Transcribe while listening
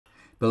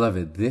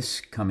Beloved,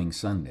 this coming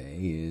Sunday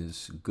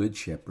is Good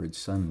Shepherd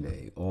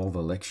Sunday. All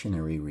the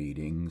lectionary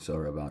readings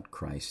are about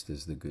Christ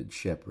as the Good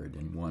Shepherd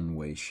in one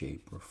way,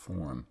 shape, or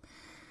form.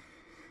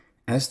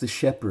 As the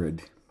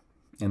shepherd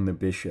and the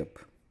bishop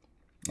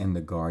and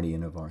the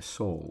guardian of our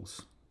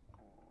souls,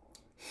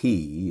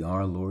 He,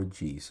 our Lord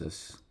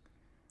Jesus,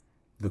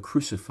 the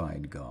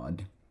crucified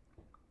God,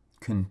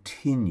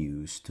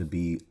 continues to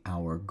be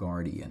our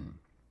guardian.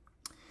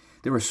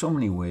 There are so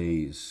many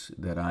ways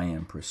that I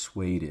am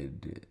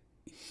persuaded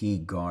He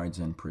guards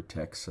and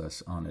protects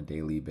us on a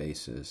daily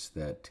basis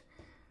that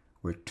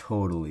we're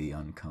totally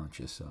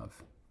unconscious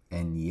of.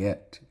 And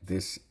yet,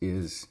 this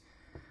is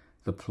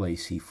the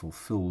place He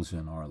fulfills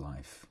in our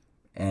life.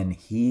 And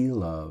He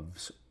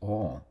loves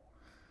all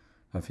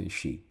of His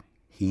sheep.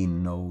 He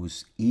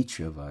knows each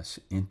of us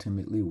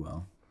intimately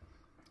well,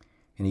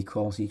 and He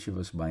calls each of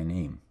us by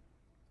name.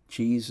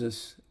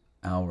 Jesus,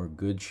 our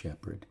Good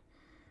Shepherd,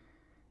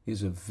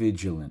 is a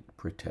vigilant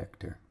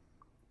protector.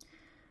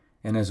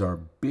 And as our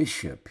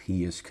bishop,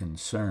 He is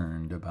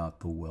concerned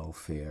about the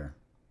welfare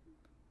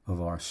of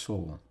our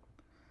soul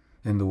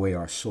and the way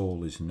our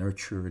soul is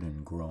nurtured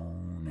and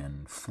grown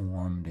and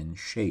formed and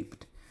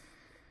shaped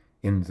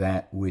in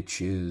that which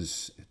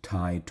is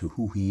tied to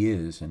who He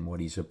is and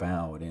what He's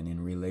about, and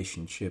in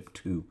relationship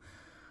to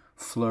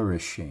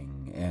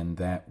flourishing and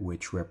that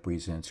which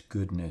represents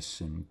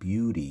goodness and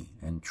beauty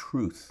and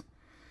truth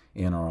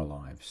in our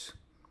lives.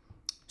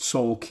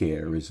 Soul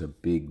care is a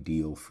big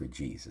deal for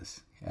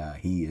Jesus.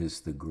 He is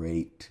the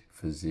great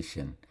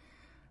physician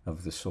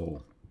of the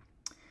soul.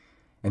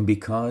 And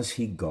because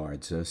He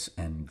guards us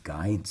and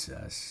guides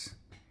us,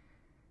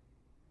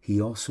 He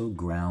also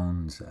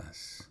grounds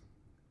us.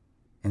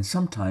 And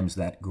sometimes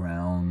that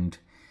ground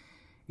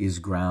is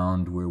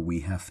ground where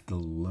we have to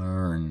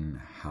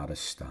learn how to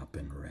stop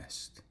and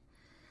rest.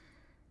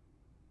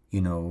 You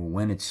know,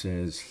 when it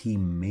says, He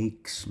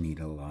makes me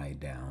to lie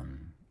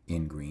down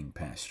in green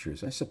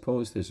pastures, I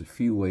suppose there's a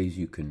few ways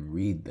you can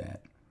read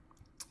that.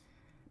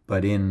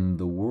 But in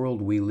the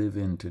world we live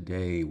in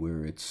today,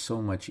 where it's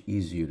so much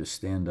easier to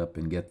stand up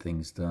and get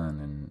things done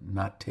and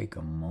not take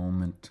a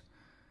moment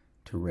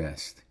to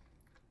rest,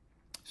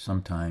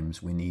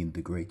 sometimes we need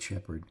the great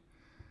shepherd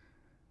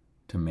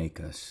to make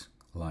us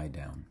lie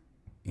down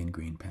in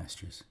green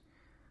pastures.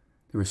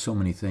 There are so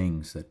many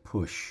things that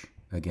push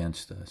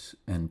against us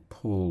and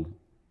pull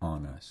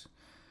on us.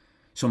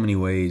 So many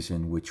ways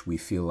in which we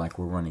feel like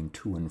we're running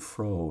to and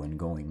fro and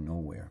going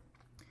nowhere.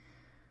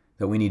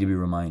 That we need to be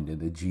reminded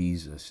that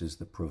Jesus is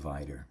the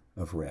provider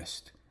of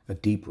rest, a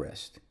deep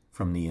rest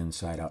from the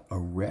inside out, a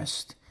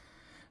rest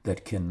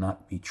that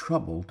cannot be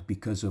troubled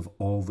because of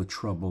all the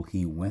trouble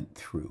He went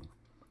through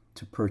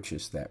to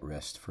purchase that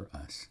rest for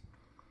us.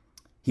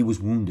 He was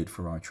wounded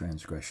for our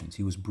transgressions.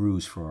 He was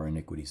bruised for our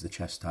iniquities. The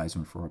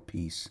chastisement for our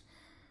peace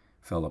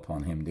fell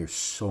upon Him. There's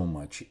so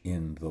much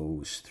in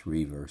those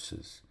 3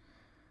 verses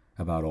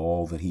about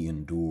all that He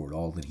endured,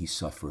 all that He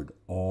suffered,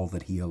 all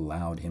that He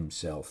allowed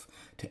Himself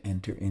to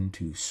enter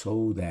into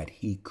so that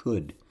He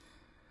could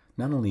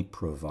not only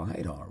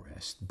provide our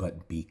rest,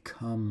 but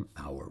become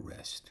our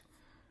rest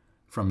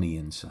from the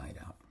inside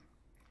out.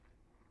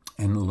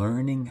 And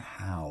learning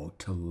how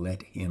to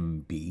let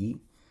Him be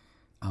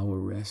our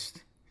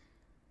rest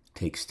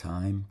takes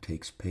time,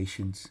 takes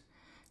patience,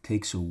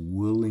 takes a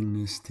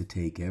willingness to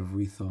take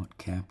every thought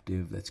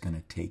captive that's going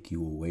to take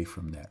you away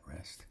from that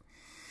rest.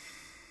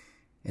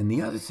 And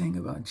the other thing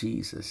about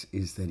Jesus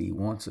is that He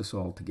wants us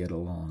all to get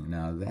along.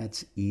 Now,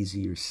 that's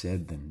easier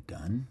said than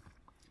done,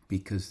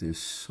 because there's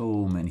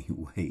so many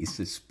ways,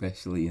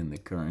 especially in the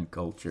current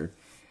culture,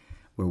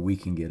 where we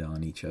can get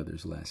on each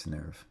other's last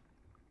nerve.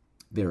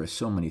 There are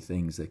so many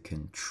things that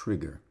can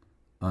trigger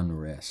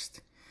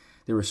unrest.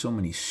 There are so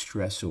many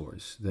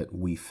stressors that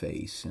we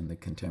face in the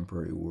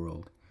contemporary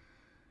world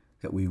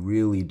that we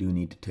really do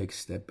need to take a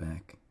step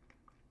back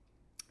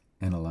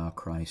and allow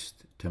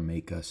Christ to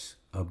make us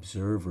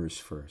observers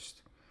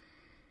first,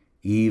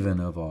 even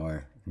of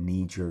our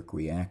knee-jerk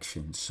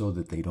reactions, so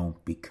that they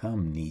don't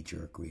become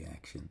knee-jerk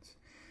reactions.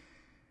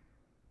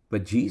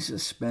 But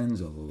Jesus spends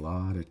a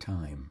lot of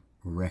time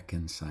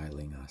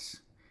reconciling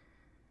us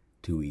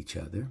to each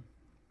other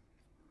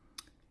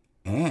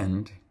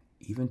and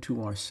even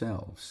to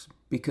ourselves.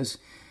 Because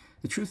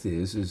the truth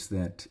is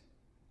that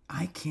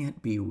I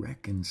can't be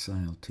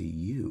reconciled to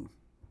you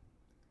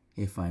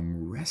if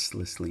I'm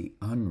restlessly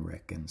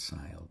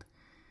unreconciled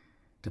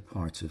to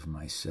parts of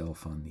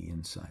myself on the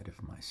inside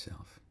of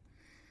myself.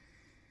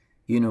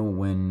 You know,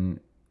 when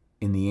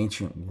in the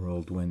ancient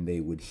world, when they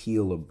would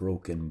heal a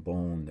broken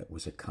bone that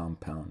was a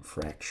compound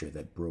fracture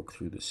that broke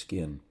through the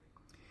skin,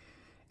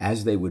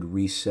 as they would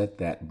reset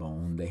that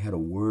bone, they had a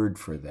word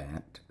for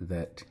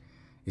that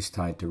is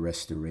tied to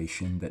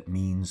restoration, that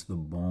means the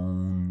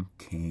bone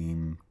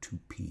came to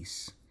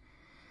peace.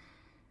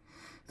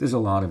 There's a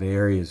lot of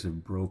areas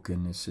of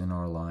brokenness in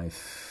our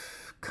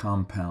life,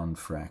 compound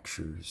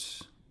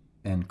fractures,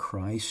 and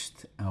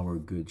Christ, our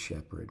Good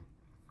Shepherd,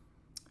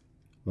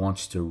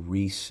 wants to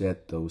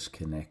reset those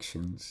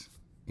connections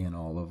in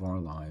all of our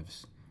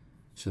lives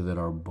so that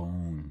our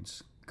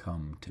bones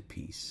come to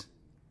peace.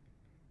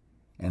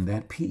 And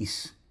that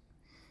peace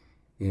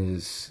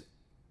is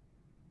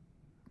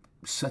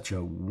such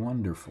a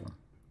wonderful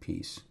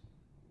peace.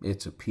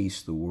 It's a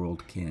peace the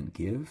world can't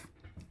give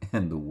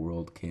and the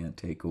world can't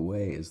take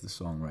away, as the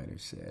songwriter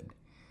said.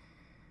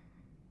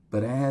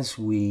 But as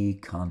we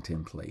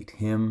contemplate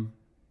him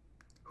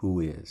who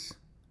is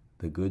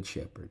the Good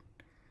Shepherd,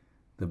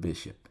 the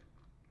Bishop,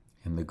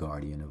 and the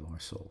guardian of our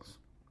souls,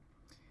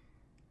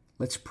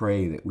 let's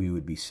pray that we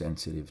would be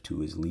sensitive to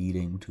his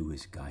leading, to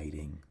his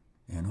guiding.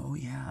 And oh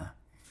yeah,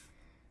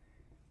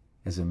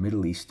 as a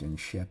Middle Eastern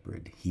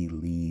shepherd, he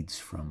leads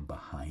from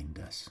behind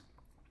us.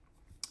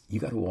 You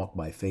got to walk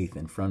by faith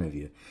in front of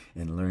you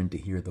and learn to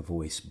hear the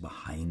voice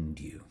behind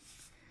you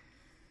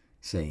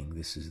saying,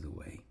 this is the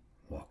way,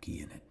 walk ye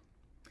in it.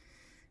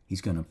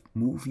 He's going to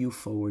move you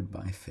forward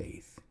by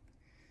faith,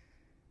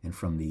 and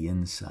from the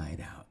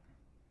inside out,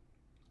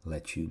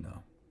 let you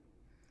know,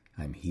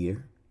 I'm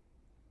here,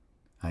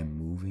 I'm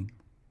moving,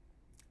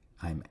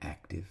 I'm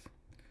active,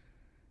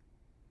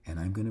 and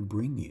I'm going to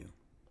bring you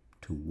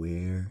to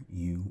where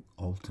you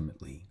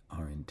ultimately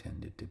are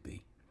intended to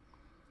be.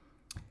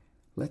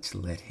 Let's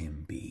let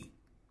him be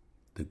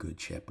the Good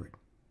Shepherd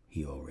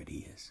he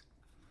already is.